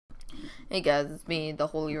Hey guys, it's me, the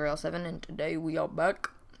Holy Rail 7, and today we are back,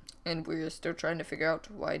 and we're still trying to figure out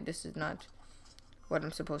why this is not what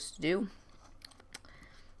I'm supposed to do.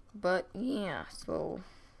 But yeah, so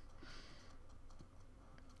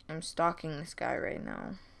I'm stalking this guy right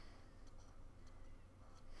now.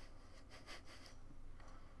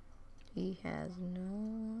 He has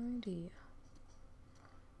no idea.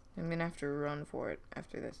 I'm gonna have to run for it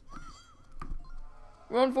after this.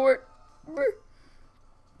 Run for it!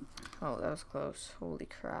 Oh, that was close. Holy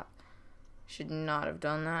crap. Should not have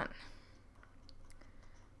done that.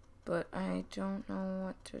 But I don't know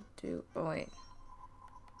what to do. Oh, wait.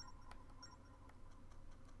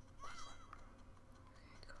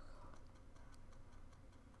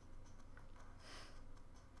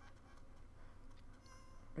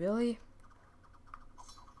 Really?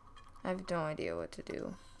 I have no idea what to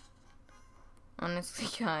do. Honestly,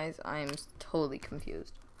 guys, I am totally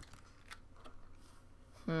confused.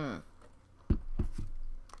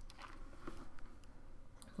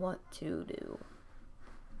 What to do?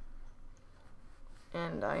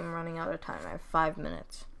 And I'm running out of time. I have 5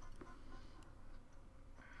 minutes.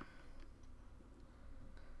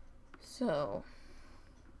 So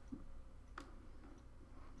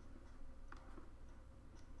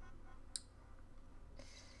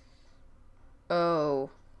oh,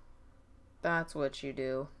 that's what you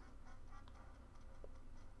do.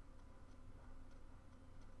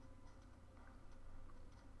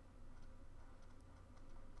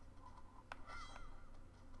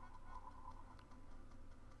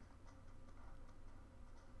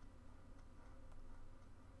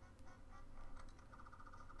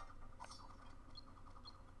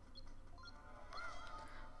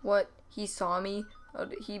 What? He saw me?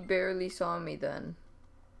 He barely saw me then.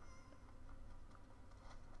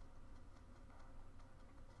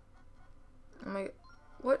 Oh my...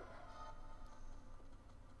 What?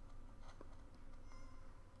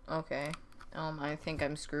 Okay. I think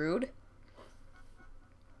I'm screwed.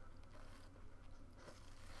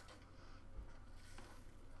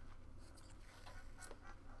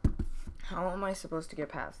 How am I supposed to get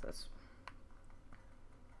past this?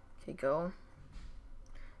 Okay, go.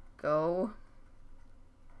 Go.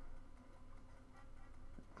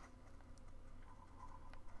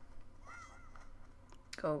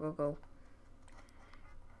 Go, go, go.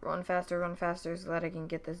 Run faster so that I can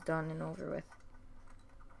get this done and over with.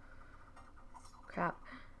 Crap.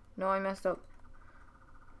 No, I messed up.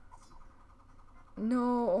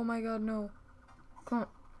 No, oh my god, no. Come on,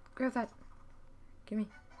 grab that. Gimme.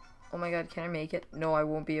 Oh my god, can I make it? No, I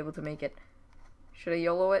won't be able to make it. Should I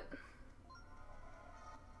YOLO it?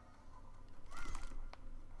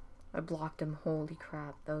 I blocked him. Holy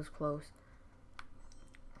crap, that was close.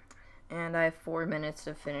 And I have 4 minutes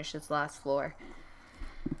to finish this last floor.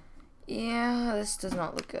 Yeah, this does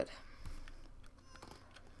not look good.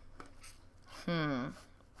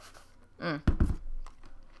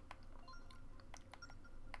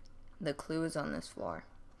 The clue is on this floor.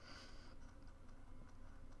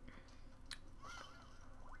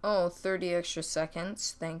 Oh, 30 extra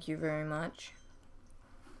seconds. Thank you very much.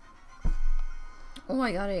 Oh,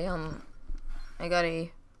 I got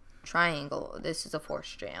a triangle. This is a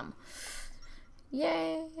force jam.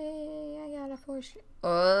 Yay, I got a force.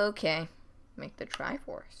 Okay. Make the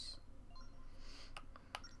Triforce.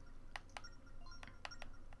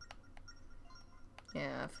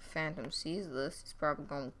 Yeah, if Phantom sees this, he's probably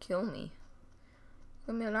gonna kill me.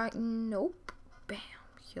 Gonna be like, nope. Bam,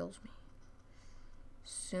 kills me.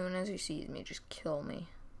 As soon as he sees me, just kill me.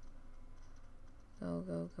 Go,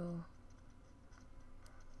 go, go.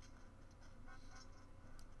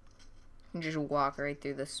 You just walk right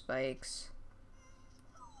through the spikes.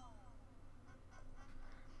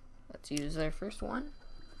 Let's use our first one.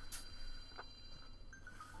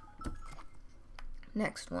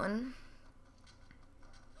 Next one.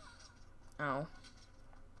 Oh.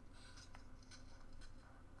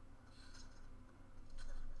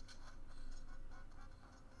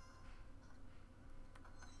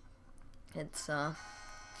 It's,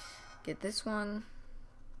 get this one.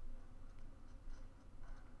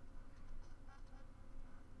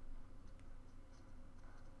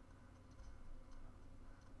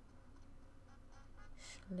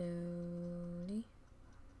 Slowly.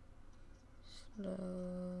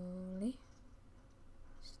 Slowly.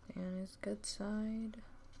 Stay on his good side.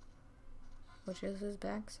 Which is his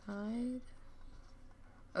back side.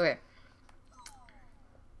 Okay.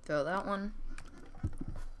 Throw that one.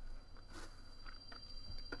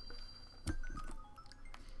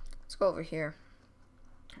 Let's go over here.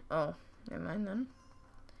 Oh, never mind then.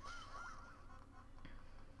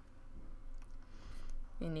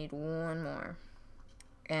 We need one more.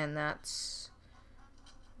 And that's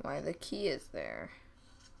why the key is there.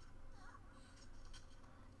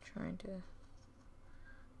 Trying to...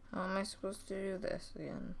 How am I supposed to do this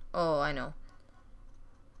again? Oh, I know.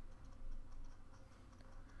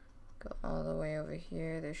 Go all the way over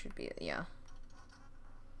here. There should be... Yeah.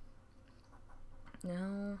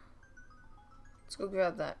 Now... Let's go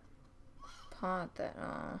grab that pot that...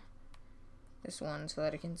 this one so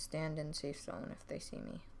that I can stand in safe zone if they see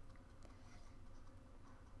me.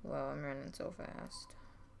 Wow, I'm running so fast.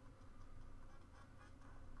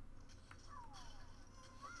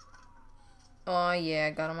 Oh yeah,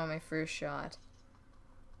 I got him on my first shot.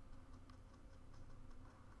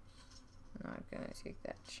 Not gonna take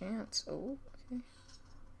that chance. Oh, okay.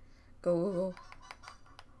 Go, go, go.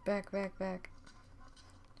 Back, back, back.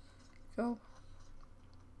 Go.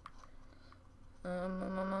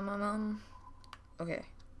 Okay.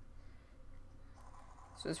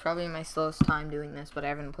 So it's probably my slowest time doing this, but I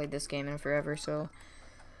haven't played this game in forever, so...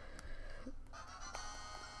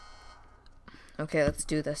 Okay, let's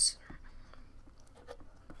do this.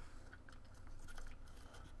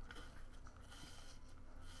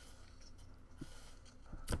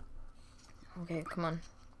 Okay, come on.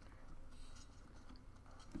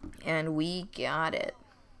 And we got it.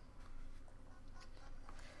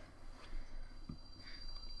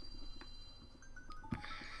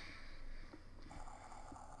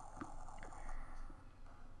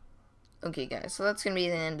 Okay guys, so that's gonna be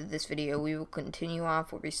the end of this video. We will continue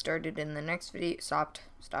off where we started in the next video. Stop,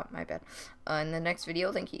 my bad. In the next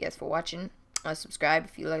video, thank you guys for watching. Subscribe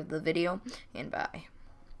if you liked the video, and bye.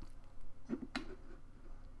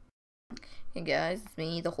 Hey guys, it's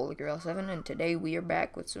me, the Hourglass 7, and today we are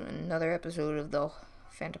back with another episode of the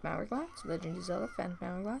Phantom Hourglass, Legend of Zelda Phantom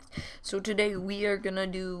Hourglass. So today we are gonna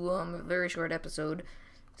do a very short episode.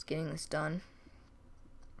 Just getting this done.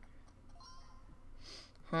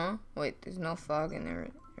 Huh? Wait, there's no fog in the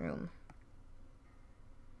room.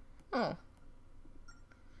 Oh.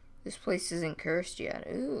 This place isn't cursed yet.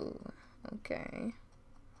 Ooh. Okay.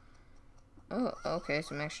 Oh, okay,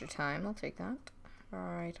 some extra time. I'll take that.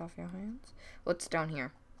 Alright, off your hands. What's down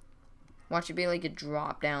here? Watch it be like a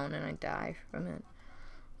drop down and I die from it.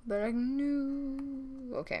 But I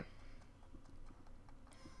knew. Okay.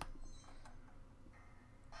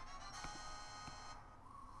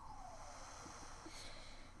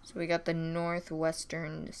 So we got the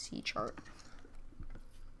northwestern sea chart.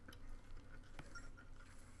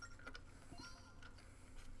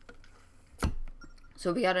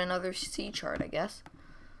 So we got another sea chart, I guess.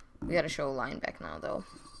 We gotta show a line back now, though.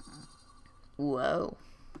 Whoa.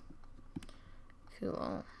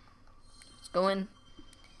 Cool. Let's go in.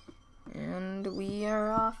 And we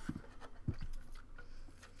are off.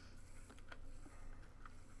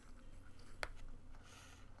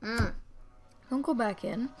 Don't go back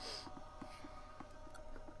in.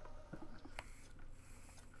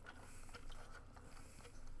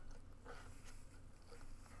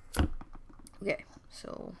 Okay,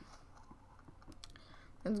 so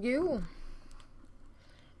let's go.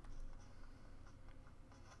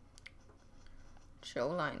 Show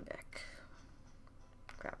line back.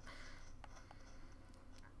 Crap.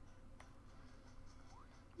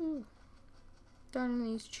 Ooh. Done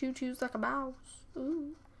these choo-choos like a mouse.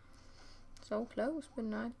 Ooh. So close, but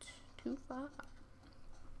not too far.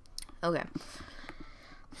 Okay.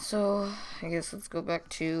 So, I guess let's go back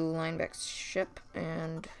to Lineback's ship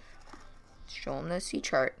and show him the sea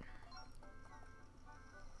chart.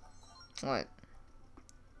 What?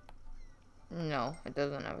 No, it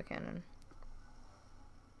doesn't have a cannon.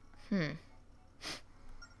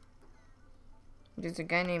 There's a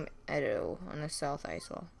guy named Edo on the South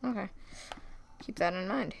Isle. Okay. Keep that in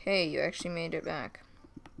mind. Hey, you actually made it back.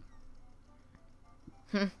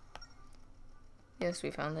 Yes,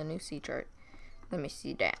 we found the new sea chart. Let me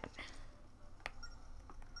see that.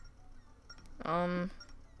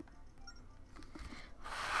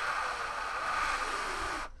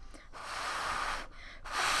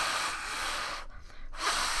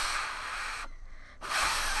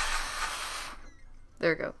 There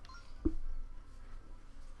we go.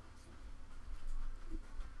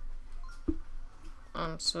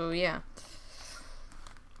 So yeah.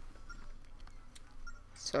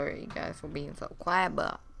 Sorry guys for being so quiet,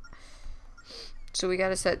 but so we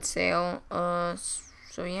gotta set sail.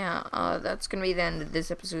 So yeah, that's gonna be the end of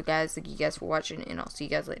this episode, guys. Thank you guys for watching, and I'll see you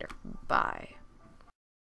guys later. Bye.